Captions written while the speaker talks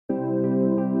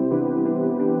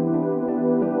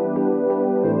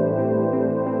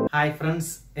Hi friends,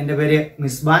 എൻ്റെ പേര്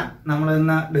മിസ്ബാൻ. നമ്മൾ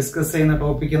ഇന്ന് ഡിസ്കസ് ചെയ്യുന്ന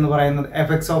ടോപ്പിക് എന്ന് പറയുന്നത്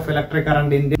എഫക്ട്സ് ഓഫ് ഇലക്ട്രിക്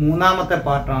കറണ്ടിന്റെ മൂന്നാമത്തെ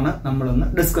പാർട്ടാണ് നമ്മൾ ഇന്ന്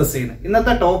ഡിസ്കസ് ചെയ്യുന്നത്.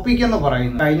 ഇന്നത്തെ ടോപ്പിക് എന്ന്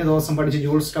പറയുന്നത് കഴിഞ്ഞ ദിവസം പഠിച്ച്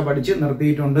ജൂൾസ് പഠിച്ച്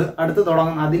നിർത്തിയിട്ടുണ്ട്. അടുത്ത്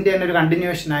തുടങ്ങുന്ന അതിന്റെ തന്നെ ഒരു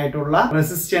കണ്ടിന്യൂഷൻ ആയിട്ടുള്ള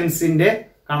റെസിസ്റ്റൻസിന്റെ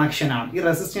കണക്ഷൻ ആണ്. ഈ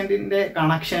റെസിസ്റ്റൻസിന്റെ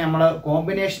കണക്ഷൻ നമ്മൾ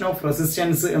കോമ്പിനേഷൻ ഓഫ്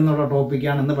റെസിസ്റ്റൻസ് എന്നുള്ള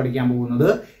ടോപ്പിക്കാണ് ഇന്ന് പഠിക്കാൻ പോകുന്നത്.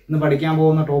 ഇന്ന് പഠിക്കാൻ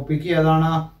പോകുന്ന ടോപ്പിക്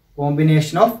ഏതാണ്?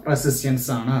 കോമ്പിനേഷൻ ഓഫ് റെസിസ്റ്റൻസ്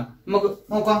ആണ്. നമുക്ക്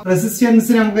നോക്കാം.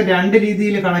 റെസിസ്റ്റൻസിനെ നമുക്ക് രണ്ട്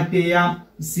രീതിയിൽ കണക്ട് ചെയ്യാം.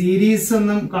 സീരീസ്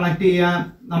എന്നും കണക്ട് ചെയ്യാം,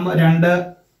 നമ്മൾ രണ്ട്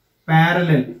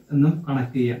പാരലൽ എന്നും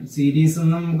കണക്ട് ചെയ്യാം. സീരീസ്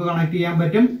എന്നും നമുക്ക് കണക്ട് ചെയ്യാൻ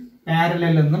പറ്റും,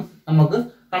 പാരലൽ എന്നും നമുക്ക്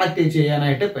കണക്ട്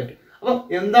ചെയ്യാനായിട്ട് പറ്റും. അപ്പൊ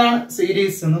എന്താണ്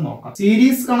സീരീസ് എന്ന് നോക്കാം.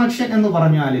 സീരീസ് കണക്ഷൻ എന്ന്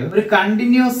പറഞ്ഞാല് ഒരു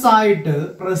കണ്ടിന്യൂസ് ആയിട്ട്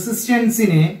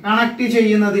റെസിസ്റ്റൻസിനെ കണക്ട്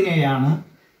ചെയ്യുന്നതിനെയാണ്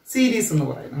സീരീസ് എന്ന്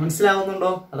പറയുന്നത്. മനസ്സിലാവുന്നുണ്ടോ?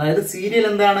 അതായത് സീരിയൽ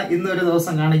എന്താണ്? ഇന്നൊരു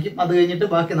ദിവസം കാണിക്കും, അത് കഴിഞ്ഞിട്ട്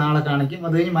ബാക്കി നാളെ കാണിക്കും,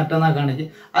 അത് കഴിഞ്ഞ് മറ്റന്നാൾ കാണിക്കും,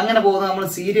 അങ്ങനെ പോകുന്നത് നമ്മൾ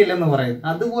സീരിയൽ എന്ന് പറയുന്നത്.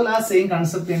 അതുപോലെ ആ സെയിം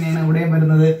കൺസെപ്റ്റ് തന്നെയാണ് ഇവിടെയും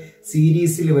വരുന്നത്,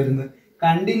 സീരീസിൽ വരുന്നത്.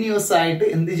 കണ്ടിന്യൂസ് ആയിട്ട്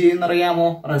എന്ത് ചെയ്യുന്നറിയാമോ?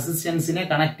 റെസിസ്റ്റൻസിനെ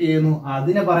കണക്ട് ചെയ്യുന്നു.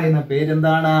 അതിന് പറയുന്ന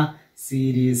പേരെന്താണ്?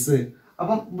 സീരീസ്.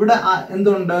 അപ്പം ഇവിടെ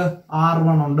എന്തുണ്ട്?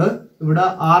 R1 ഉണ്ട്, ഇവിടെ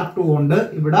R2 ഉണ്ട്,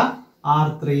 ഇവിടെ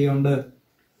R3 ഉണ്ട്.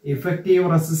 ഇഫക്റ്റീവ്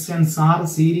റെസിസ്റ്റൻസ് R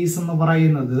സീരീസ് എന്ന്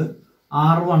പറയുന്നത്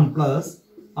R1 plus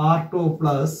R2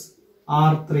 plus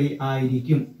R3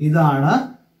 ആയിരിക്കും. ഇതാണ്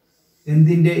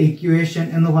എന്തിന്റെ ഇക്വേഷൻ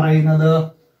എന്ന് പറയുന്നത്?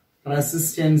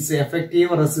 റെസിസ്റ്റൻസ്,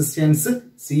 എഫക്റ്റീവ് റെസിസ്റ്റൻസ്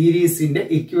സീരീസിന്റെ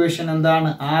ഇക്വേഷൻ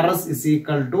എന്താണ്? RS is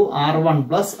equal to R1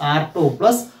 plus R2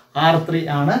 plus R3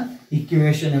 ആണ്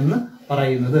ഇക്വേഷൻ എന്ന്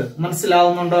പറയുന്നത്.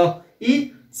 മനസ്സിലാവുന്നുണ്ടോ? ഈ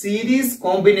സീരീസ്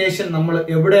കോമ്പിനേഷൻ നമ്മൾ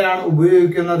എവിടെയാണ്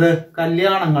ഉപയോഗിക്കുന്നത്?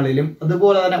 കല്യാണങ്ങളിലും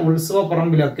അതുപോലെ തന്നെ ഉത്സവ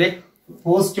പറമ്പിലൊക്കെ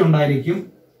പോസ്റ്റ് ഉണ്ടായിരിക്കും.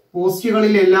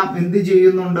 പോസ്റ്റുകളിലെല്ലാം എന്ത്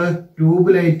ചെയ്യുന്നുണ്ട്?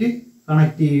 ട്യൂബ് ലൈറ്റ്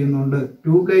കണക്ട് ചെയ്യുന്നുണ്ട്.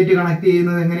 ട്യൂബ് ലൈറ്റ് കണക്ട്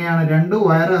ചെയ്യുന്നത് എങ്ങനെയാണ്? രണ്ട്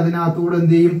വയർ അതിനകത്തൂടെ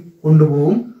എന്ത് ചെയ്യും?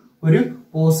 കൊണ്ടുപോകും. ഒരു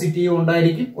പോസിറ്റീവ്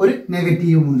ഉണ്ടായിരിക്കും, ഒരു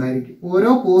നെഗറ്റീവും ഉണ്ടായിരിക്കും.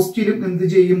 ഓരോ പോസ്റ്റിലും എന്ത്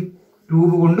ചെയ്യും?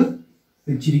 ട്യൂബ് കൊണ്ട്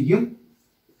വെച്ചിരിക്കും.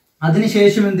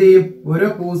 അതിനുശേഷം എന്ത് ചെയ്യും? ഓരോ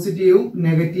പോസിറ്റീവും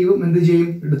നെഗറ്റീവും എന്ത് ചെയ്യും?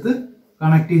 എടുത്ത്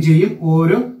കണക്ട് ചെയ്യും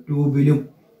ഓരോ ട്യൂബിലും.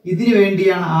 ഇതിനു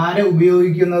വേണ്ടിയാണ് ആരെ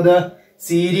ഉപയോഗിക്കുന്നത്?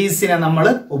 സീരീസിനെ നമ്മൾ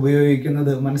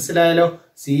ഉപയോഗിക്കുന്നത്. മനസ്സിലായല്ലോ?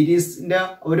 സീരീസിന്റെ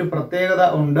ഒരു പ്രത്യേകത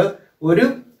ഉണ്ട്. ഒരു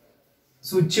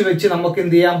സ്വിച്ച് വെച്ച് നമുക്ക്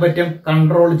എന്ത് ചെയ്യാൻ പറ്റും?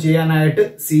 കൺട്രോൾ ചെയ്യാനായിട്ട്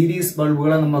സീരീസ്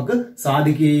ബൾബുകളെ നമുക്ക്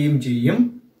സാധിക്കുകയും ചെയ്യും.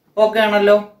 ഓക്കെ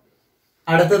ആണല്ലോ?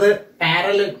 അടുത്തത്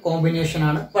പാരലൽ കോമ്പിനേഷൻ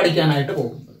ആണ് പഠിക്കാനായിട്ട്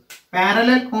പോകുന്നത്.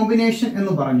 പാരലൽ കോമ്പിനേഷൻ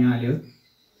എന്ന് പറഞ്ഞാല്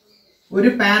ഒരു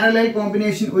പാരലൽ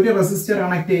കോമ്പിനേഷൻ, ഒരു റെസിസ്റ്റർ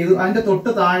കണക്ട് ചെയ്തു, അതിന്റെ തൊട്ട്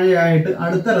താഴെയായിട്ട്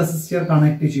അടുത്ത റെസിസ്റ്റർ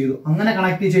കണക്ട് ചെയ്തു. അങ്ങനെ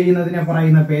കണക്ട് ചെയ്യുന്നതിനെ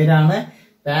പറയുന്ന പേരാണ്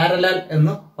പാരലൽ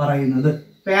എന്ന് പറയുന്നത്.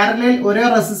 പാരലൽ ഒരേ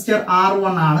റെസിസ്റ്റർ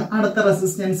R1 ആണ്, അടുത്ത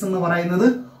റെസിസ്റ്റൻസ് എന്ന് പറയുന്നത്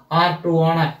R2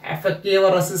 ആണ്. എഫക്റ്റീവ്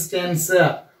റെസിസ്റ്റൻസ്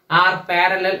R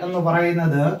പാരലൽ എന്ന്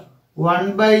പറയുന്നത്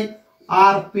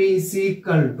 1/RP is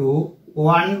equal to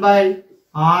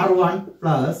 1/R1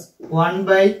 plus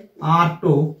 1/R2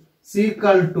 is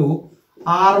equal to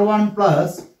R1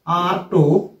 plus R2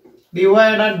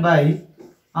 divided by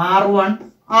R1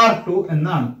 R2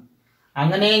 എന്നാണ്.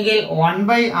 അങ്ങനെയെങ്കിൽ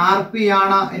 1/RP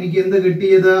ആണ് എനിക്ക് എന്ത്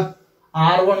കിട്ടിയത്?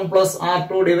 R1 plus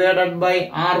R2 divided by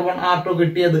R1 R2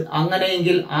 കിട്ടിയത്.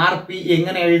 അങ്ങനെയെങ്കിൽ RP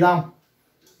എങ്ങനെ എഴുതാം?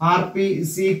 RP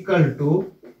is equal to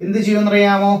എന്ത്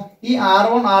ചെയ്യുമെന്നറിയാമോ? ഈ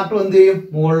R1 R2 എന്ത് ചെയ്യും?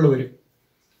 മുകളിൽ വരും.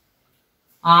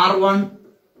 R1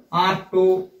 R2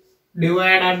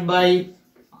 divided by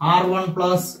R1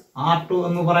 plus R2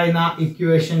 എന്ന് പറയുന്ന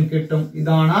ഇക്വേഷൻ കിട്ടും.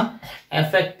 ഇതാണ്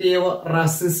എഫക്റ്റീവ്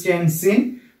റെസിസ്റ്റൻസ് ഇൻ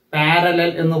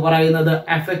പാരലൽ എന്ന് പറയുന്നത്.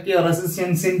 എഫക്റ്റീവ്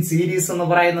റെസിസ്റ്റൻസ് ഇൻ സീരീസ് എന്ന്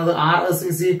പറയുന്നത് RS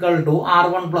is equal to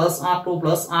R1 plus R2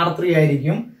 plus R3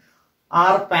 ആയിരിക്കും.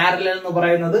 R പാരലൽ എന്ന്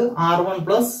പറയുന്നത് R1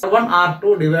 plus R1 R2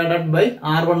 divided by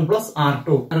R1 plus R2.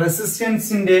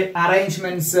 റെസിസ്റ്റൻസിന്റെ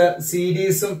അറേഞ്ച്മെന്റ്സ്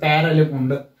സീരീസും പാരലും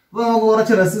ഉണ്ട്. അപ്പൊ നമുക്ക്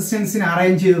കുറച്ച് റെസിസ്റ്റൻസിനെ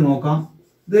അറേഞ്ച് ചെയ്ത് നോക്കാം.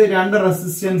 ഇത് രണ്ട്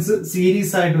റെസിസ്റ്റൻസ്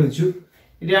സീരീസ് ആയിട്ട് വെച്ചു.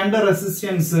 രണ്ട്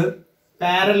റെസിസ്റ്റൻസ്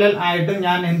പാരലൽ ആയിട്ട്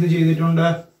ഞാൻ എന്ത് ചെയ്തിട്ടുണ്ട്?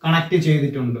 കണക്ട്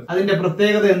ചെയ്തിട്ടുണ്ട്. അതിന്റെ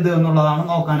പ്രത്യേകത എന്ത് എന്നുള്ളതാണ്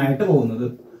നോക്കാനായിട്ട് പോകുന്നത്.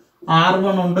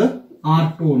 R1 ഉണ്ട്,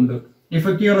 R2 ഉണ്ട്.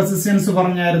 ഇഫക്റ്റീവ് റെസിസ്റ്റൻസ്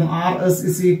പറഞ്ഞായിരുന്നു RS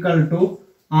is equal to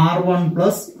R1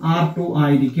 plus R2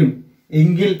 ആയിരിക്കും.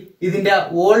 എങ്കിൽ ഇതിന്റെ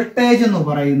വോൾട്ടേജ് എന്ന്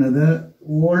പറയുന്നത്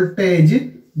വോൾട്ടേജ്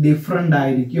ഡിഫറന്റ്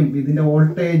ആയിരിക്കും. ഇതിന്റെ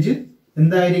വോൾട്ടേജ്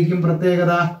എന്തായിരിക്കും?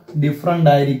 പ്രത്യേകത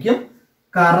ഡിഫറന്റ് ആയിരിക്കും.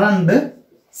 കറണ്ട്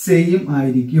സെയിം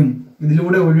ആയിരിക്കും.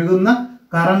 ഇതിലൂടെ ഒഴുകുന്ന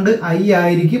കറണ്ട് I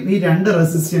ആയിരിക്കും ഈ രണ്ട്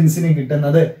റെസിസ്റ്റൻസിന്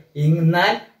കിട്ടുന്നത്.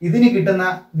 എന്നാൽ ഇതിന് കിട്ടുന്ന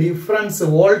ഡിഫറൻസ്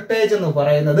വോൾട്ടേജ് എന്ന്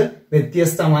പറയുന്നത്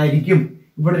വ്യത്യസ്തമായിരിക്കും.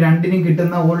 ഇവിടെ രണ്ടിനും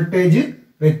കിട്ടുന്ന വോൾട്ടേജ്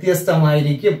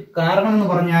വ്യത്യസ്തമായിരിക്കും. കാരണം എന്ന്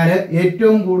പറഞ്ഞാല്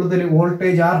ഏറ്റവും കൂടുതൽ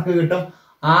വോൾട്ടേജ് ആർക്ക് കിട്ടും?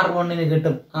 R1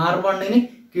 കിട്ടും. R1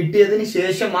 കിട്ടിയതിന്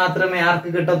ശേഷം മാത്രമേ ആർക്ക്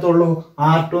കിട്ടത്തുള്ളൂ?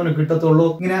 R2 കിട്ടത്തുള്ളൂ.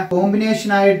 ഇങ്ങനെ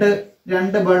കോമ്പിനേഷൻ ആയിട്ട്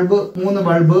രണ്ട് ബൾബ് 3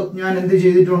 ബൾബ് ഞാൻ എന്ത്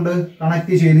ചെയ്തിട്ടുണ്ട്,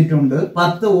 കണക്ട് ചെയ്തിട്ടുണ്ട്.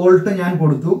 10 വോൾട്ട് ഞാൻ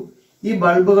കൊടുത്തു. ഈ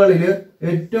ബൾബുകളിൽ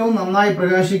ഏറ്റവും നന്നായി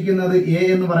പ്രകാശിക്കുന്നത് എ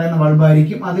എന്ന് പറയുന്ന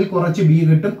ബൾബായിരിക്കും. അതിൽ കുറച്ച് ബി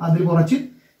കിട്ടും, അതിൽ കുറച്ച്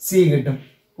സി കിട്ടും.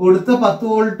 കൊടുത്ത 10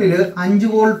 വോൾട്ടില് 5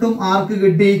 വോൾട്ടും ആർക്ക്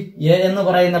കിട്ടി, എ എന്ന്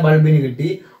പറയുന്ന ബൾബിന് കിട്ടി.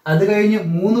 അത് കഴിഞ്ഞ്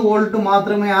 3 വോൾട്ട്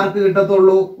മാത്രമേ ആർക്ക്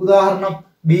കിട്ടത്തുള്ളൂ, ഉദാഹരണം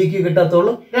ബിക്ക്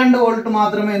കിട്ടത്തുള്ളൂ. 2 വോൾട്ട്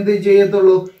മാത്രമേ എന്ത്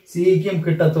ചെയ്യത്തുള്ളൂ, സിക്കും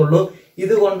കിട്ടത്തുള്ളൂ.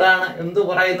 ഇതുകൊണ്ടാണ് എന്ത്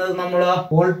പറയുന്നത്, നമ്മൾ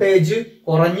വോൾട്ടേജ്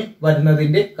കുറഞ്ഞു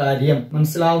വരുന്നതിന്റെ കാര്യം.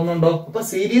 മനസ്സിലാവുന്നുണ്ടോ? അപ്പൊ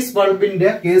സീരീസ് ബൾബിന്റെ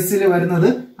കേസിൽ വരുന്നത്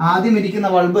ആദ്യം ഇരിക്കുന്ന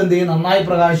ബൾബ് എന്ത് ചെയ്യും, നന്നായി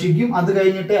പ്രകാശിക്കും. അത്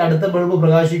കഴിഞ്ഞിട്ട് അടുത്ത ബൾബ്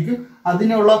പ്രകാശിക്കും.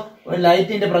 അതിനുള്ള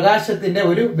ലൈറ്റിന്റെ പ്രകാശത്തിന്റെ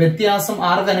ഒരു വ്യത്യാസം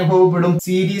ആർക്ക് അനുഭവപ്പെടും,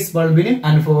 സീരീസ് ബൾബിന്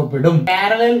അനുഭവപ്പെടും.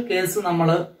 പാരലൽ കേസ് നമ്മൾ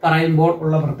പറയുമ്പോൾ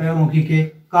ഉള്ള പ്രത്യേകത നോക്കിക്കേ,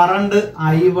 കറണ്ട്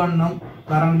I1ഉം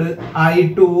കറണ്ട്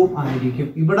I2ഉം ആയിരിക്കും.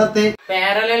 ഇവിടത്തെ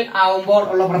പാരലൽ ആവുമ്പോൾ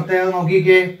ഉള്ള പ്രത്യേകത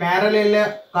നോക്കിക്കേ, പാരലലില്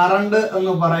കറണ്ട്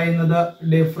എന്ന് പറയുന്നത്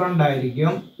ഡിഫറന്റ്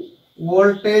ആയിരിക്കും,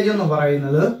 വോൾട്ടേജ് എന്ന്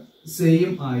പറയുന്നത്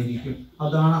സെയിം ആയിരിക്കും.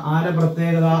 അതാണ് ആരുടെ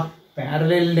പ്രത്യേകത,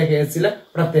 പാരലലിന്റെ കേസിലെ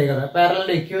പ്രത്യേകത.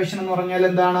 പാരലലിന്റെ ഇക്വേഷൻ എന്ന് പറഞ്ഞാൽ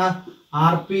എന്താണ്,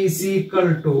 RPC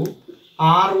 =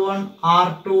 R1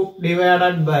 R2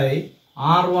 divided by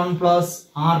R1 plus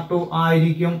R2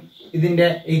 ആയിരിക്കും ഇതിന്റെ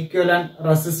ഇക്വലന്റ്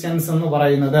റെസിസ്റ്റൻസ് എന്ന്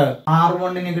പറയുന്നത്.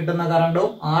 R1ന് കിട്ടുന്ന കറണ്ടും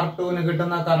R2ന്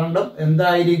കിട്ടുന്ന കറണ്ടും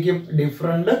എന്തായിരിക്കും,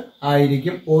 ഡിഫറന്റ്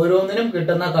ആയിരിക്കും. ഓരോന്നിനും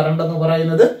കിട്ടുന്ന കറണ്ട് എന്ന്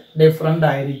പറയുന്നത് ഡിഫറന്റ്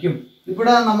ആയിരിക്കും.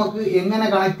 ഇവിടെ നമുക്ക് എങ്ങനെ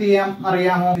കണക്ട് ചെയ്യാം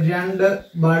അറിയാമോ, 2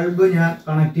 ബൾബ് ഞാൻ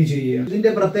കണക്ട് ചെയ്യുക.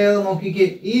 ഇതിന്റെ പ്രത്യേകത നോക്കിക്കേ,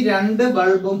 ഈ 2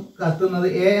 ബൾബും കത്തുന്നത്,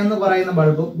 എ എന്ന് പറയുന്ന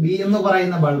ബൾബും ബി എന്ന്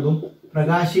പറയുന്ന ബൾബും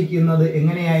പ്രകാശിക്കുന്നത്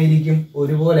എങ്ങനെയായിരിക്കും,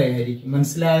 ഒരുപോലെ ആയിരിക്കും.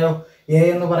 മനസ്സിലായോ? എ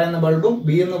എന്ന് പറയുന്ന ബൾബും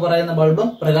ബി എന്ന് പറയുന്ന ബൾബും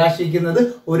പ്രകാശിക്കുന്നത്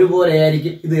ഒരുപോലെ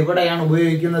ആയിരിക്കും. ഇത് എവിടെയാണ്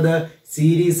ഉപയോഗിക്കുന്നത്,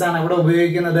 സീരീസ് ആണ് ഇവിടെ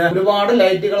ഉപയോഗിക്കുന്നത്. ഒരുപാട്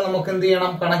ലൈറ്റുകൾ നമുക്ക് എന്ത്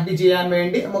ചെയ്യണം, കണക്ട് ചെയ്യാൻ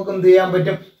വേണ്ടി നമുക്ക് എന്ത് ചെയ്യാൻ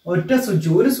പറ്റും, ഒറ്റ സ്വിച്ച്,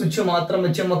 ഒരു സ്വിച്ച് മാത്രം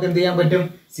വെച്ച് നമുക്ക് എന്ത് ചെയ്യാൻ പറ്റും,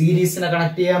 സീരീസിനെ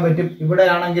കണക്ട് ചെയ്യാൻ പറ്റും. ഇവിടെ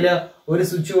ആണെങ്കിൽ ഒരു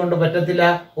സ്വിച്ച് കൊണ്ട് പറ്റത്തില്ല.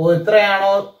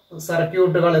 എത്രയാണോ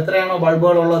സർക്യൂട്ടുകൾ, എത്രയാണോ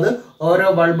ബൾബുകൾ ഉള്ളത്, ഓരോ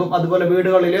ബൾബും, അതുപോലെ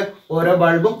വീടുകളിൽ ഓരോ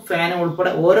ബൾബും ഫാനും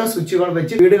ഉൾപ്പെടെ ഓരോ സ്വിച്ചുകൾ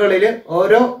വെച്ച് വീടുകളിൽ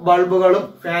ഓരോ ബൾബുകളും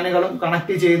ഫാനുകളും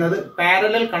കണക്ട് ചെയ്യുന്നത്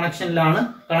പാരലൽ കണക്ഷനിലാണ്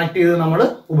കണക്ട് ചെയ്ത് നമ്മൾ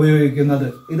ഉപയോഗിക്കുന്നത്.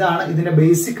 ഇതാണ് ഇതിന്റെ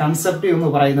ബേസിക് കൺസെപ്റ്റ്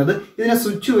എന്ന് പറയുന്നത്. ഇതിനെ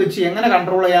സ്വിച്ച് വെച്ച് എങ്ങനെ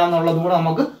കൺട്രോൾ ചെയ്യാമെന്നുള്ളതും കൂടെ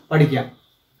നമുക്ക് പഠിക്കാം.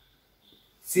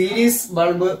 സീരീസ്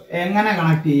ബൾബ് എങ്ങനെ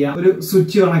കണക്ട് ചെയ്യാം, ഒരു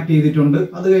സ്വിച്ച് കണക്ട് ചെയ്തിട്ടുണ്ട്,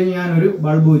 അത് കഴിഞ്ഞ് ഞാൻ ഒരു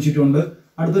ബൾബ് വെച്ചിട്ടുണ്ട്,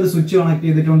 അടുത്തൊരു സ്വിച്ച് കണക്ട്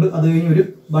ചെയ്തിട്ടുണ്ട്, അത് കഴിഞ്ഞ് ഒരു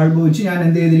ബൾബ് വെച്ച് ഞാൻ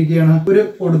എന്ത് ചെയ്തിരിക്കുകയാണ്, ഒരു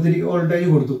വോൾട്ടേജ്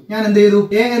കൊടുത്തു. ഞാൻ എന്ത് ചെയ്തു,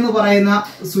 എ എന്ന് പറയുന്ന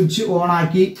സ്വിച്ച് ഓൺ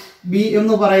ആക്കി, ബി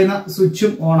എന്ന് പറയുന്ന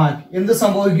സ്വിച്ചും ഓൺ ആക്കി. എന്ത്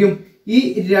സംഭവിക്കും, ഈ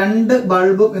 2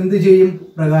 ബൾബും എന്ത് ചെയ്യും,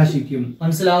 പ്രകാശിക്കും.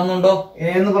 മനസ്സിലാവുന്നുണ്ടോ?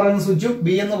 എ എന്ന് പറയുന്ന സ്വിച്ചും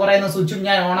ബി എന്ന് പറയുന്ന സ്വിച്ചും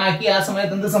ഞാൻ ഓൺ ആക്കി. ആ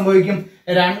സമയത്ത് എന്ത് സംഭവിക്കും,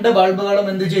 2 ബൾബുകളും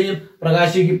എന്ത് ചെയ്യും,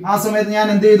 പ്രകാശിക്കും. ആ സമയത്ത് ഞാൻ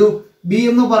എന്ത് ചെയ്തു, ബി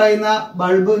എന്ന് പറയുന്ന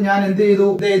ബൾബ് ഞാൻ എന്ത് ചെയ്തു,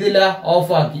 ചെയ്തില്ല,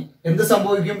 ഓഫ് ആക്കി. എന്ത്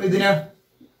സംഭവിക്കും, ഇതിന്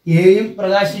എയും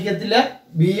പ്രകാശിക്കത്തില്ല,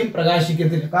 ബിയും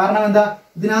പ്രകാശിക്കത്തില്ല. കാരണം എന്താ,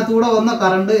 ഇതിനകത്തൂടെ വന്ന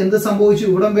കറണ്ട് എന്ത് സംഭവിച്ചു,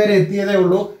 ഇവിടം വരെ എത്തിയതേ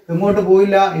ഉള്ളൂ, എങ്ങോട്ട്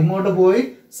പോയില്ല, ഇങ്ങോട്ട് പോയി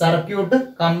സർക്യൂട്ട്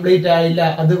കംപ്ലീറ്റ് ആയില്ല.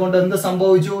 അതുകൊണ്ട് എന്ത്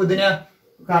സംഭവിച്ചു, ഇതിന്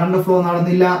കറണ്ട് ഫ്ലോ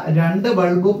നടന്നില്ല, 2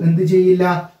 ബൾബും എന്ത് ചെയ്യില്ല,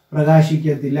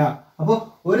 പ്രകാശിക്കത്തില്ല. അപ്പൊ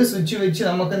ഒരു സ്വിച്ച് വെച്ച്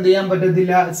നമുക്ക് എന്ത് ചെയ്യാൻ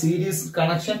പറ്റത്തില്ല, സീരീസ്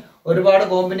കണക്ഷൻ, ഒരുപാട്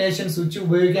കോമ്പിനേഷൻ സ്വിച്ച്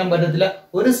ഉപയോഗിക്കാൻ പറ്റത്തില്ല.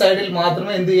 ഒരു സൈഡിൽ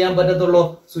മാത്രമേ എന്ത് ചെയ്യാൻ പറ്റത്തുള്ളൂ,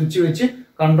 സ്വിച്ച് വെച്ച്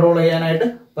കൺട്രോൾ ചെയ്യാനായിട്ട്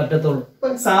പറ്റത്തുള്ളൂ. ഇപ്പൊ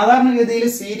സാധാരണഗതിയിൽ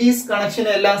സീരീസ്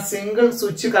കണക്ഷനെ എല്ലാം സിംഗിൾ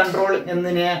സ്വിച്ച് കൺട്രോൾ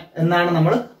എന്നാണ്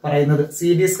നമ്മൾ പറയുന്നത്.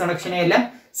 സീരീസ് കണക്ഷനെ എല്ലാം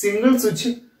സിംഗിൾ സ്വിച്ച്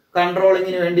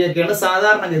കൺട്രോളിങ്ങിന് വേണ്ടിയൊക്കെയാണ്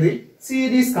സാധാരണഗതിയിൽ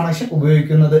സീരീസ് കണക്ഷൻ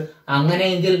ഉപയോഗിക്കുന്നത്.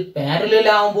 അങ്ങനെയെങ്കിൽ പാരലൽ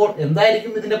ആവുമ്പോൾ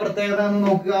എന്തായിരിക്കും ഇതിന്റെ പ്രത്യേകത എന്ന്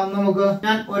നോക്കുക. നമുക്ക്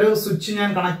ഞാൻ ഒരു സ്വിച്ച് ഞാൻ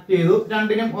കണക്ട് ചെയ്തു,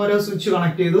 2നും ഓരോ സ്വിച്ച്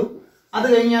കണക്ട് ചെയ്തു. അത്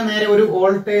കഴിഞ്ഞ് ഞാൻ നേരെ ഒരു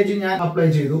വോൾട്ടേജ് ഞാൻ അപ്ലൈ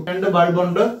ചെയ്തു. 2 ബൾബ്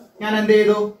ഉണ്ട്, ഞാൻ എന്ത്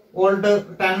ചെയ്തു,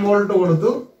 10 വോൾട്ട്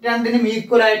കൊടുത്തു. 2നും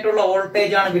ഈക്വൽ ആയിട്ടുള്ള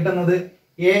വോൾട്ടേജ് ആണ് കിട്ടുന്നത്.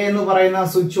 എ എന്ന് പറയുന്ന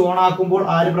സ്വിച്ച് ഓൺ ആക്കുമ്പോൾ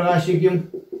ആര് പ്രകാശിക്കും,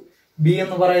 ബി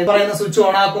എന്ന് പറയുന്ന സ്വിച്ച്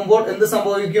ഓൺ ആക്കുമ്പോൾ എന്ത്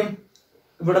സംഭവിക്കും,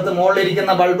 ഇവിടുത്തെ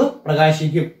മുകളിലിരിക്കുന്ന ബൾബ്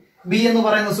പ്രകാശിക്കും. ബി എന്ന്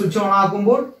പറയുന്ന സ്വിച്ച് ഓൺ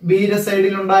ആക്കുമ്പോൾ ബിയുടെ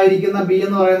സൈഡിൽ ഉണ്ടായിരിക്കുന്ന ബി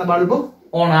എന്ന് പറയുന്ന ബൾബ്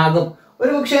ഓൺ ആകും.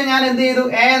 ഒരു പക്ഷേ ഞാൻ എന്ത് ചെയ്തു,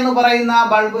 എ എന്ന് പറയുന്ന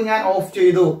ബൾബ് ഞാൻ ഓഫ്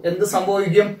ചെയ്തു. എന്ത്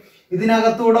സംഭവിക്കും,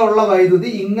 ഇതിനകത്തൂടെ ഉള്ള വൈദ്യുതി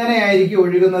ഇങ്ങനെയായിരിക്കും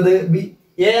ഒഴുകുന്നത്.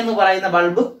 എ എന്ന് പറയുന്ന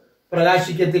ബൾബ്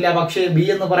പ്രകാശിക്കത്തില്ല, പക്ഷേ ബി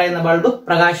എന്ന് പറയുന്ന ബൾബ്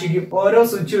പ്രകാശിക്കും. ഓരോ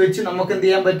സ്വിച്ച് വെച്ച് നമുക്ക് എന്ത്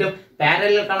ചെയ്യാൻ പറ്റും,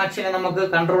 പാരലൽ കണക്ഷനെ നമുക്ക്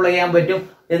കൺട്രോൾ ചെയ്യാൻ പറ്റും.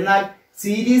 എന്നാൽ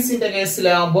സീരീസിന്റെ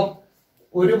കേസിലാകുമ്പോൾ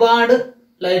ഒരുപാട്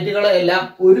ലൈറ്റുകളെ എല്ലാം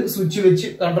ഒരു സ്വിച്ച് വെച്ച്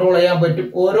കൺട്രോൾ ചെയ്യാൻ പറ്റും.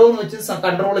 ഓരോന്ന് വെച്ച്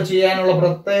കൺട്രോൾ ചെയ്യാനുള്ള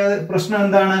പ്രത്യേക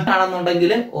പ്രശ്നം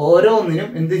ആണെന്നുണ്ടെങ്കിൽ ഓരോന്നിനും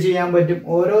എന്ത് ചെയ്യാൻ പറ്റും,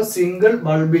 ഓരോ സിംഗിൾ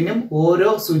ബൾബിനും ഓരോ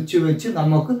സ്വിച്ച് വെച്ച്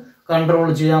നമുക്ക് കൺട്രോൾ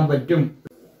ചെയ്യാൻ പറ്റും.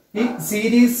 ഈ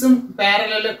സീരീസും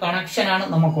പാരലൽ കണക്ഷൻ ആണ്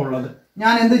നമുക്കുള്ളത്.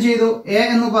 ഞാൻ എന്ത് ചെയ്തു? എ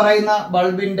എന്ന് പറയുന്ന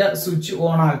ബൾബിന്റെ സ്വിച്ച്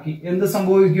ഓൺ ആക്കി. എന്ത്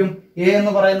സംഭവിക്കും? എ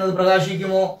എന്ന് പറയുന്നത്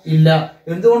പ്രകാശിക്കുമോ? ഇല്ല.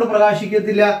 എന്തുകൊണ്ട്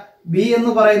പ്രകാശിക്കത്തില്ല? ബി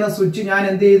എന്ന് പറയുന്ന സ്വിച്ച് ഞാൻ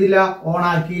എന്ത് ചെയ്തില്ല? ഓൺ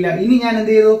ആക്കിയില്ല. ഇനി ഞാൻ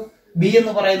എന്ത് ചെയ്തു? ബി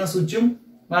എന്ന് പറയുന്ന സ്വിച്ചും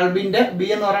ബൾബിന്റെ ബി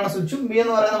എന്ന് പറയുന്ന സ്വിച്ചും ബി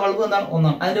എന്ന് പറയുന്ന ബൾബ് എന്താണ്?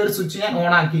 ഒന്നാണ്. അതിന്റെ ഒരു സ്വിച്ച് ഞാൻ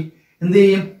ഓൺ ആക്കി. എന്ത്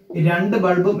ചെയ്യും? രണ്ട്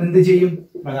ബൾബും എന്ത് ചെയ്യും?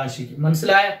 പ്രകാശിക്കും.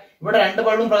 മനസ്സിലായ? ഇവിടെ രണ്ട്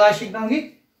ബൾബും പ്രകാശിക്കണമെങ്കിൽ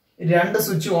രണ്ട്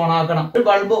സ്വിച്ച് ഓൺ ആക്കണം. ഒരു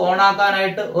ബൾബ് ഓൺ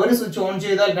ആക്കാനായിട്ട് ഒരു സ്വിച്ച് ഓൺ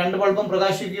ചെയ്താൽ രണ്ട് ബൾബും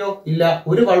പ്രകാശിക്കുകയോ? ഇല്ല.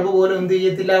 ഒരു ബൾബ് പോലും എന്ത്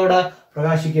ചെയ്യത്തില്ല? അവിടെ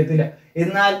പ്രകാശിക്കത്തില്ല.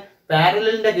 എന്നാൽ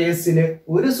പാരലലിന്റെ കേസിൽ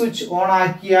ഒരു സ്വിച്ച് ഓൺ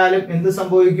ആക്കിയാലും എന്ത്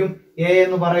സംഭവിക്കും? എ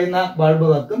എന്ന് പറയുന്ന ബൾബ്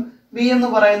കത്തും. ബി എന്ന്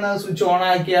പറയുന്ന സ്വിച്ച് ഓൺ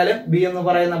ആക്കിയാലും ബി എന്ന്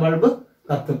പറയുന്ന ബൾബ്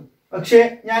കത്തും. പക്ഷെ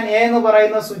ഞാൻ എ എന്ന്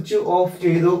പറയുന്ന സ്വിച്ച് ഓഫ്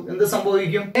ചെയ്തു. എന്ത്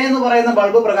സംഭവിക്കും? എ എന്ന് പറയുന്ന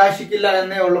ബൾബ് പ്രകാശിക്കില്ല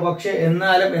എന്നേ ഉള്ളൂ. പക്ഷെ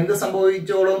എന്നാലും എന്ത്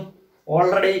സംഭവിച്ചോളും?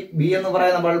 ഓൾറെഡി ബി എന്ന്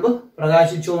പറയുന്ന ബൾബ്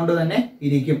പ്രകാശിച്ചുകൊണ്ട് തന്നെ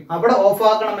ഇരിക്കും. അവിടെ ഓഫ്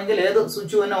ആക്കണമെങ്കിൽ ഏത്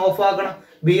സ്വിച്ച് തന്നെ ഓഫ് ആക്കണം?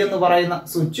 ബി എന്ന് പറയുന്ന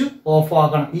സ്വിച്ച് ഓഫ്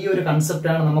ആക്കണം. ഈ ഒരു കൺസെപ്റ്റ്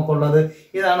ആണ് നമുക്കുള്ളത്.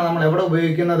 ഇതാണ് നമ്മൾ എവിടെ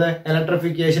ഉപയോഗിക്കുന്നത്?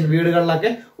 ഇലക്ട്രിഫിക്കേഷൻ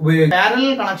വീടുകളിലൊക്കെ ഉപയോഗിക്കും.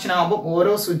 പാരലൽ കണക്ഷൻ ആകുമ്പോൾ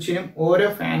ഓരോ സ്വിച്ചിനും ഓരോ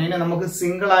ഫാനിനും നമുക്ക്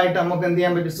സിംഗിൾ ആയിട്ട് നമുക്ക് എന്ത്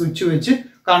ചെയ്യാൻ പറ്റും? സ്വിച്ച് വെച്ച്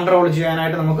കൺട്രോൾ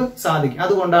ചെയ്യാനായിട്ട് നമുക്ക് സാധിക്കും.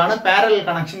 അതുകൊണ്ടാണ് പാരലൽ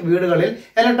കണക്ഷൻ വീടുകളിൽ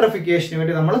ഇലക്ട്രിഫിക്കേഷന്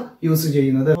വേണ്ടി നമ്മൾ യൂസ്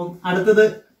ചെയ്യുന്നത്. അടുത്തത്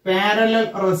parallel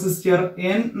resistor.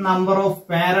 n number of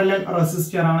parallel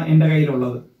resistor ആണ് എന്റെ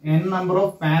കയ്യിലുള്ളത്. n number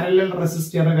of parallel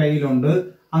resistor കയ്യിലുണ്ട്.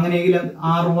 അങ്ങനെയെങ്കിൽ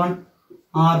R1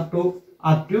 R2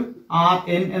 up to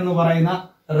Rn എന്ന് പറയുന്ന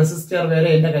റെസിസ്റ്റർ വരെ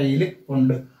എന്റെ കയ്യിൽ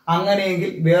ഉണ്ട്. അങ്ങനെയെങ്കിൽ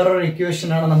വേറൊരു ഇക്വേഷൻ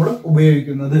ആണ് നമ്മൾ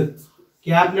ഉപയോഗിക്കുന്നത്.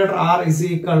 Capital letter R is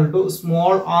equal to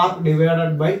small r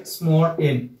divided by small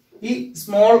n. ഈ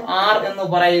സ്മോൾ r എന്ന്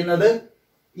പറയുന്നത്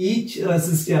ഈച്ച്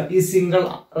റെസിസ്റ്റർ, ഈ സിംഗിൾ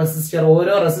റെസിസ്റ്റർ,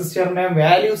 ഓരോ റെസിസ്റ്ററിന്റെയും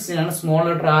വാല്യൂസിനാണ് സ്മോൾ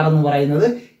ലെറ്റർ r എന്ന് പറയുന്നത്.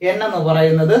 n എന്ന്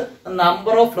പറയുന്നത്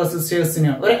നമ്പർ ഓഫ്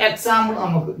റെസിസ്റ്റേഴ്സിനാണ്. ഒരു എക്സാമ്പിൾ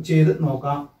നമുക്ക് ചെയ്ത്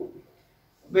നോക്കാം.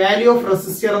 വാല്യൂ ഓഫ്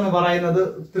റെസിസ്റ്റർ എന്ന് പറയുന്നത്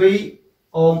 3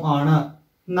 ഓം ആണ്.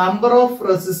 നമ്പർ ഓഫ്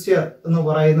റെസിസ്റ്റർ എന്ന്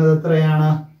പറയുന്നത് എത്രയാണ്?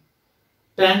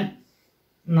 10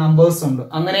 നമ്പേഴ്സ് ഉണ്ട്.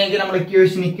 അങ്ങനെയെങ്കിൽ നമ്മൾ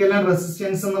ഇക്വേഷൻ ഇക്വലന്റ്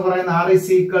റെസിസ്റ്റൻസ് എന്ന് പറയുന്ന R is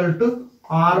equal to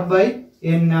R by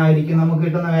N ആയിരിക്കും. നമുക്ക്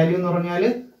കിട്ടുന്ന വാല്യൂ എന്ന് പറഞ്ഞാൽ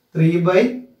 3 by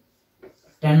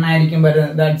 10 ആയിരിക്കും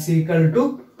വരുന്നത്. ദാറ്റ്സ് ഈക്വൽ ടു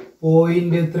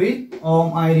 0.3 ഓം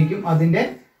ആയിരിക്കും അതിന്റെ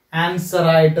ആൻസർ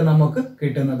ആയിട്ട് നമുക്ക്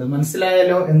കിട്ടുന്നത്.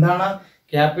 മനസ്സിലായല്ലോ? എന്താണ്?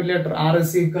 Capital letter R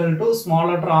is equal to small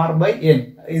letter R by N.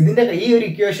 ഇതിന്റെ ഈ ഒരു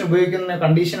ഇക്വേഷൻ ഉപയോഗിക്കുന്ന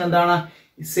കണ്ടീഷൻ എന്താണ്?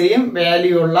 സെയിം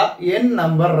വാല്യൂ ഉള്ള n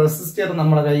നമ്പർ റെസിസ്റ്റർ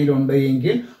നമ്മുടെ കയ്യിലുണ്ട്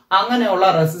എങ്കിൽ അങ്ങനെയുള്ള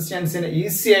റെസിസ്റ്റൻസിന്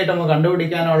ഈസി ആയിട്ട് നമുക്ക്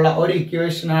കണ്ടുപിടിക്കാനുള്ള ഒരു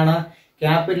ഇക്വേഷൻ ആണ്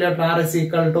capital letter R is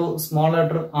equal to small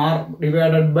letter R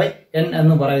divided by N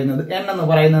എന്ന് പറയുന്നത്. n എന്ന്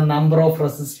പറയുന്നത് number of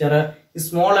resistor,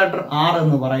 small letter R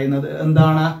എന്ന് പറയുന്നത്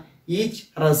എന്താണ്? ഈച്ച്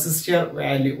റെസിസ്റ്റർ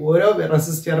വാല്യൂ, ഓരോ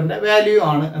റെസിസ്റ്ററിന്റെ വാല്യൂ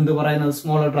ആണ് എന്ത് പറയുന്നത്?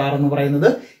 സ്മോൾ ലെറ്റർ R എന്ന് പറയുന്നത്.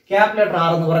 ക്യാപിറ്റൽ ലെറ്റർ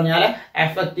R എന്ന് പറഞ്ഞാൽ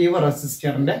എഫക്റ്റീവ്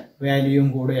റെസിസ്റ്ററിന്റെ വാല്യൂയും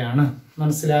കൂടെയാണ്.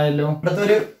 മനസ്സിലായല്ലോ?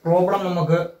 അടുത്തൊരു പ്രോബ്ലം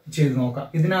നമുക്ക് ചെയ്ത് നോക്കാം.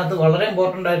 ഇതിനകത്ത് വളരെ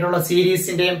ഇമ്പോർട്ടന്റ് ആയിട്ടുള്ള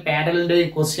സീരീസിന്റെയും പാരലിന്റെയും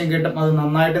ക്വസ്റ്റ്യൻ കിട്ടും. അത്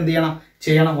നന്നായിട്ട് എന്ത്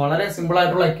ചെയ്യണം? വളരെ സിമ്പിൾ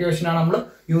ആയിട്ടുള്ള ഇക്വേഷൻ ആണ് നമ്മൾ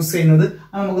യൂസ് ചെയ്യുന്നത്.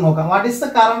 അത് നമുക്ക് നോക്കാം. What is the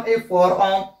current if 4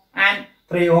 ohm and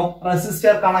 3 ohm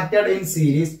resistor connected in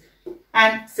series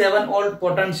and 7 volt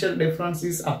potential difference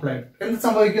is applied? എന്ത്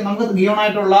സംഭവിക്കും? നമുക്ക് ഗിവൺ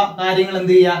ആയിട്ടുള്ള കാര്യങ്ങൾ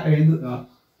എന്ത് ചെയ്യുക? എഴുതുക.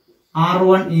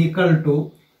 R1 equal to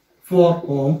 4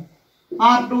 ohm,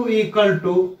 R2 equal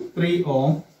to 3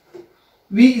 ohm,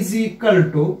 V is equal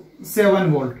to 7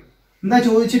 volt. എന്താ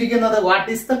ചോദിച്ചിരിക്കുന്നത്? വാട്ട്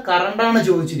ഈസ് ദ കറണ്ട് ആണ്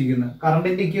ചോദിച്ചിരിക്കുന്നത്.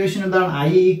 കറണ്ടിന്റെ ഇക്വേഷൻ എന്താണ്?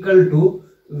 I equal to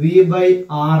V by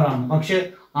R ആണ്. പക്ഷെ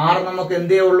R നമുക്ക്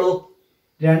എന്തേ ഉള്ളൂ?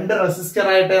 രണ്ട് റെസിസ്റ്റർ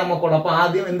ആയിട്ടേ നമുക്കുള്ളൂ. അപ്പൊ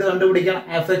ആദ്യം എന്ത് കണ്ടുപിടിക്കണം?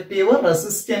 എഫക്റ്റീവ്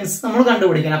റെസിസ്റ്റൻസ് നമ്മൾ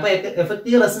കണ്ടുപിടിക്കണം. അപ്പൊ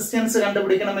എഫക്റ്റീവ് റെസിസ്റ്റൻസ്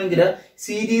കണ്ടുപിടിക്കണമെങ്കിൽ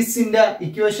സീരീസിന്റെ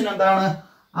ഇക്വേഷൻ എന്താണ്?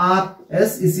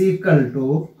 RS is equal to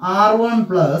R1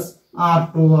 plus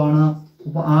R2 ആണ്.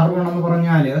 അപ്പൊ R1 എന്ന്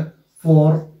പറഞ്ഞാല്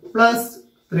 4 plus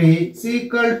 3 is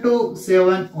equal to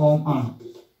 7 ohm ആണ്.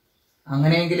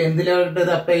 അങ്ങനെയെങ്കിൽ എന്തിലോട്ട്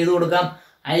ഇത് അപ്ലൈ ചെയ്ത് കൊടുക്കാം?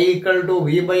 I equal to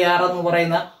V by R എന്ന്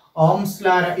പറയുന്ന ഓംസ്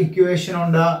ലാ ഇക്വേഷൻ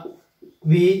ഉണ്ട്.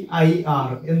 VIR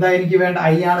എന്താ എനിക്ക് വേണ്ട?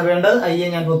 I ആണ് വേണ്ടത്. I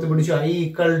ഞാൻ പൊത്തിപ്പിടിച്ചു. I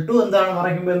equal to എന്താണ്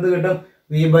പറയുമ്പോൾ എന്ത് കിട്ടും?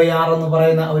 V by R എന്ന്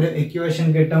പറയുന്ന ഒരു ഇക്വേഷൻ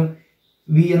കിട്ടും.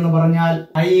 V എന്ന് പറഞ്ഞാൽ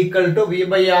I equal to V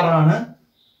by R ആണ്.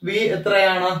 V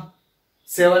എത്രയാണ്?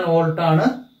 7 വോൾട്ട് ആണ്.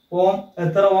 ഓം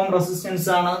എത്ര ഓം റെസിസ്റ്റൻസ്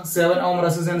ആണ്? 7 ഓം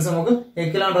റെസിസ്റ്റൻസ്. നമുക്ക്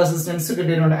എക്വിവാലന്റ് റെസിസ്റ്റൻസ്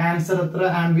കിട്ടിയിട്ടുണ്ട്. ആൻസർ എത്ര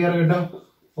ആംപിയർ കിട്ടും?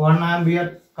 1 ആംപിയർ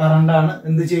കറണ്ട് ആണ്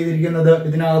എന്ത് ചെയ്തിരിക്കുന്നത്?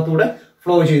 ഇതിനകത്തൂടെ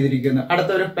ഫ്ലോ ചെയ്തിരിക്കുന്നത്.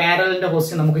 അടുത്ത ഒരു പാരലലിന്റെ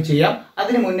ക്വസ്റ്റ്യൻ നമുക്ക് ചെയ്യാം.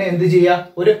 അതിനു മുന്നേ എന്ത് ചെയ്യാം?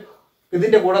 ഒരു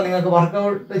ഇതിന്റെ കൂടെ നിങ്ങൾക്ക്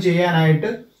വർക്ക്ഔട്ട് ചെയ്യാനായിട്ട്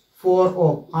 4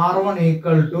 ohm, R1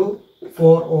 equal to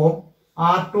 4 ohm,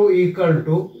 R2 equal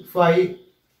to 5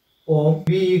 ohm,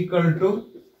 V equal to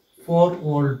 4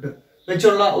 volt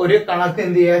വെച്ചുള്ള ഒരു കണക്ക്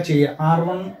എന്ത് ചെയ്യുക?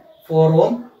 R1 4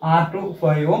 ohm, R2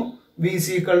 5 ohm, V is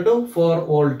equal to 4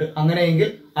 volt. അങ്ങനെയെങ്കിൽ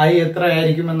I എത്ര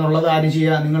ആയിരിക്കും എന്നുള്ളത് ആര്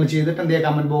ചെയ്യുക, നിങ്ങൾ ചെയ്തിട്ട് എന്ത് ചെയ്യുക,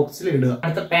 കമന്റ് ബോക്സിൽ ഇടുക.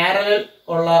 അടുത്ത പാരലൽ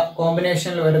ഉള്ള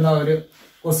കോമ്പിനേഷനിൽ വരുന്ന ഒരു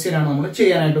ക്വസ്റ്റ്യൻ ആണ് നമ്മൾ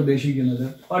ചെയ്യാനായിട്ട് ഉദ്ദേശിക്കുന്നത്.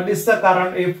 What is the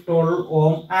current if 12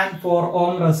 ohm and 4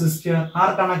 ohm resistor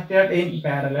are connected in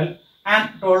parallel and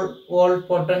 12 volt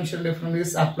potential difference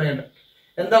is applied?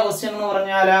 എന്താ ക്വസ്റ്റ്യൻ എന്ന്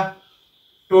പറഞ്ഞാൽ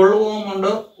 12 ohm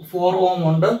ഉണ്ട്, 4 ohm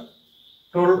ഉണ്ട്,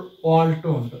 12 volt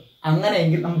ഉണ്ട്.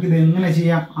 അങ്ങനെയെങ്കിൽ നമുക്ക് ഇത് എങ്ങനെ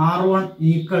ചെയ്യാം? R1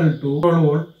 equal to 12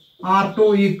 volt, R2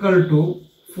 equal to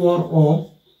 4 ohm,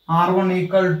 R1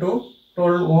 equal to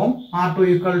 12 ohm, R2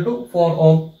 equal to 4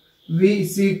 ohm, V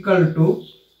is equal to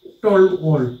 12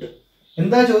 volt.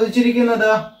 എന്താ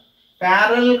ചോദിച്ചിരിക്കുന്നത്?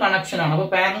 പാരലൽ കണക്ഷൻ ആണ്. അപ്പൊ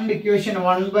parallel equation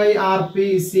 1/Rp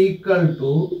is equal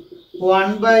to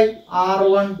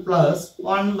 1/R1 plus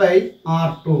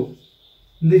 1/R2.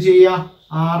 എന്ത് ചെയ്യാം?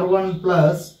 R1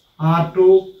 plus R2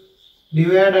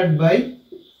 divided by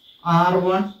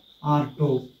R1 R2.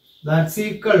 That's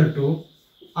equal to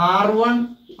R1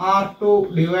 R2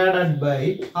 divided by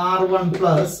R1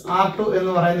 plus R2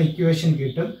 എന്ന് പറയുന്ന equation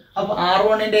കിട്ടും. അപ്പൊ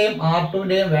R1ന്റെയും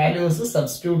R2ന്റെയും വാല്യൂസ്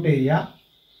സബ്സ്റ്റിറ്റ്യൂട്ട് ചെയ്യുക.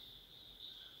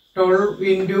 12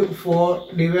 into 4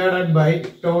 divided by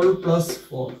 12 plus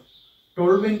 4.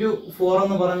 12 into 4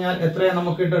 എന്ന് പറഞ്ഞാൽ എത്രയാണ്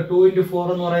നമുക്ക് കിട്ടുക? 2 into 4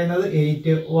 എന്ന് പറയുന്നത്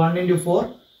 8. 1 into 4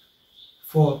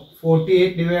 4.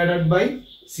 48 divided by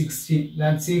 60.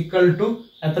 That's equal to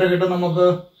എത്ര കിട്ടും നമുക്ക്?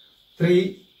 3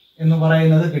 എന്ന്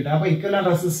പറയുന്നത് കിട്ടും. അപ്പൊ ഇക്വലന്റ്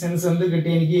റെസിസ്റ്റൻസ് എന്ത് കിട്ടി?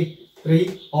 എനിക്ക് 3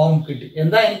 ohm കിട്ടി.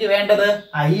 എന്താ എനിക്ക് വേണ്ടത്?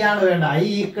 I ആണ് വേണ്ടത്. I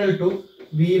equal to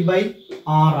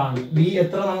V/R ആണ്. V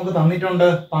എത്ര നമുക്ക് തന്നിട്ടുണ്ട്?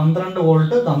 12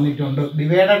 വോൾട്ട് തന്നിട്ടുണ്ട്.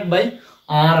 ഡിവൈഡഡ് ബൈ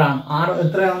R ആണ്. R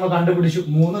എത്ര നമ്മൾ കണ്ടുപിടിച്ചു?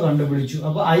 3 കണ്ടുപിടിച്ചു.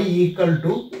 അപ്പൊ I equal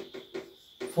to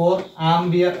 4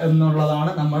 ആംപിയർ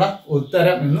എന്നുള്ളതാണ് നമ്മുടെ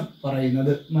ഉത്തരം എന്ന്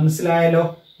പറയുന്നത്. മനസ്സിലായല്ലോ?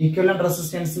 ഇക്വലന്റ്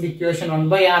റെസിസ്റ്റൻസിന്റെ ഇക്വേഷൻ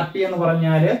 1/Rp എന്ന്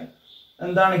പറഞ്ഞാല്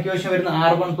എന്താണ് ഇക്വേഷൻ വരുന്നത്?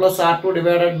 R1 plus R2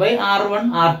 divided by R1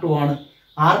 R2 ആണ്.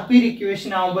 RP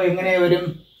ഇക്വേഷൻ ആവുമ്പോൾ എങ്ങനെ വരും?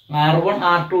 R1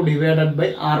 R2 divided by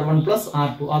R1 plus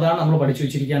R2. അതാണ് നമ്മൾ പഠിച്ചു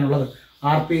വെച്ചിരിക്കാനുള്ളത്.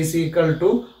 RP is equal to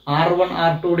R1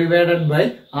 R2 divided by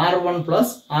R1 plus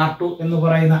R2 എന്ന്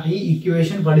പറയുന്ന ഈ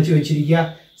ഇക്വേഷൻ പഠിച്ചു വെച്ചിരിക്കുക.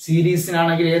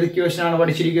 സീരീസിനാണെങ്കിൽ ഏത് ഇക്വേഷൻ ആണ്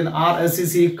പഠിച്ചിരിക്കുന്നത്? RS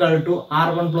is equal to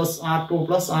R1 plus R2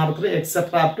 plus R3 etc.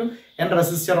 up to n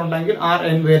resistor ഉണ്ടെങ്കിൽ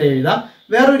Rn വരെ എഴുതാം.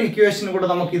 വേറൊരു ഇക്വേഷൻ കൂടെ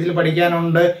നമുക്ക് ഇതിൽ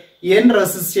പഠിക്കാനുണ്ട്. n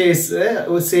resistors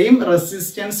same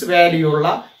resistance value ഉള്ള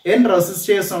n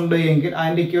റെസിസ്റ്റേഴ്സ് ഉണ്ട് എങ്കിൽ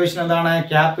അതിന്റെ ഇക്വേഷൻ എന്താണ്?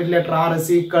 Capital letter R is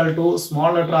equal to small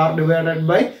letter R divided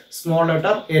by small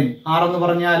letter n. R എന്ന്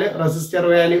പറഞ്ഞാൽ റെസിസ്റ്റർ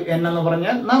വാല്യൂ, n എന്ന്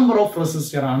പറഞ്ഞാൽ നമ്പർ ഓഫ്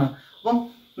റെസിസ്റ്റർ ആണ്. അപ്പം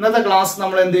ഇന്നത്തെ ക്ലാസ്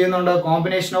നമ്മൾ എന്ത് ചെയ്യുന്നുണ്ട്?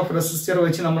 കോമ്പിനേഷൻ ഓഫ് റെസിസ്റ്റർ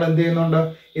വെച്ച് നമ്മൾ എന്ത് ചെയ്യുന്നുണ്ട്?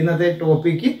 ഇന്നത്തെ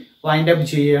ടോപ്പിക്ക് വൈൻഡ് അപ്പ്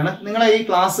ചെയ്യുകയാണ്. നിങ്ങളെ ഈ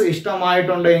ക്ലാസ്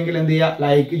ഇഷ്ടമായിട്ടുണ്ടെങ്കിൽ എന്ത് ചെയ്യുക?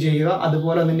 ലൈക്ക് ചെയ്യുക.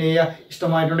 അതുപോലെ തന്നെ ചെയ്യുക,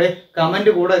 ഇഷ്ടമായിട്ടുണ്ടെങ്കിൽ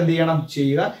കമന്റ് കൂടെ എന്ത് ചെയ്യണം?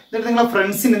 ചെയ്യുക. എന്നിട്ട് നിങ്ങളെ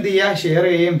ഫ്രണ്ട്സിന് എന്ത് ചെയ്യുക? ഷെയർ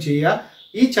ചെയ്യുകയും ചെയ്യുക.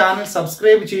 ഈ ചാനൽ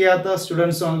സബ്സ്ക്രൈബ് ചെയ്യാത്ത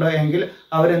സ്റ്റുഡൻസ് ഉണ്ട് എങ്കിൽ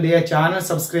അവരെന്ത് ചെയ്യുക? ചാനൽ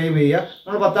സബ്സ്ക്രൈബ് ചെയ്യുക.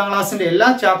 നമ്മൾ 10ാം ക്ലാസ്സിന്റെ എല്ലാ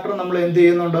ചാപ്റ്ററും നമ്മൾ എന്ത്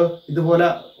ചെയ്യുന്നുണ്ട്? ഇതുപോലെ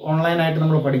ഓൺലൈനായിട്ട്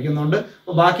നമ്മൾ പഠിക്കുന്നുണ്ട്.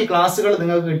 അപ്പോൾ ബാക്കി ക്ലാസ്സുകൾ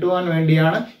നിങ്ങൾക്ക് കിട്ടുവാൻ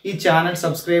വേണ്ടിയാണ് ഈ ചാനൽ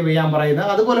സബ്സ്ക്രൈബ് ചെയ്യാൻ പറയുന്നത്.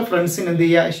 അതുപോലെ ഫ്രണ്ട്സിന് എന്ത്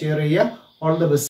ചെയ്യുക? ഷെയർ ചെയ്യുക. All the best.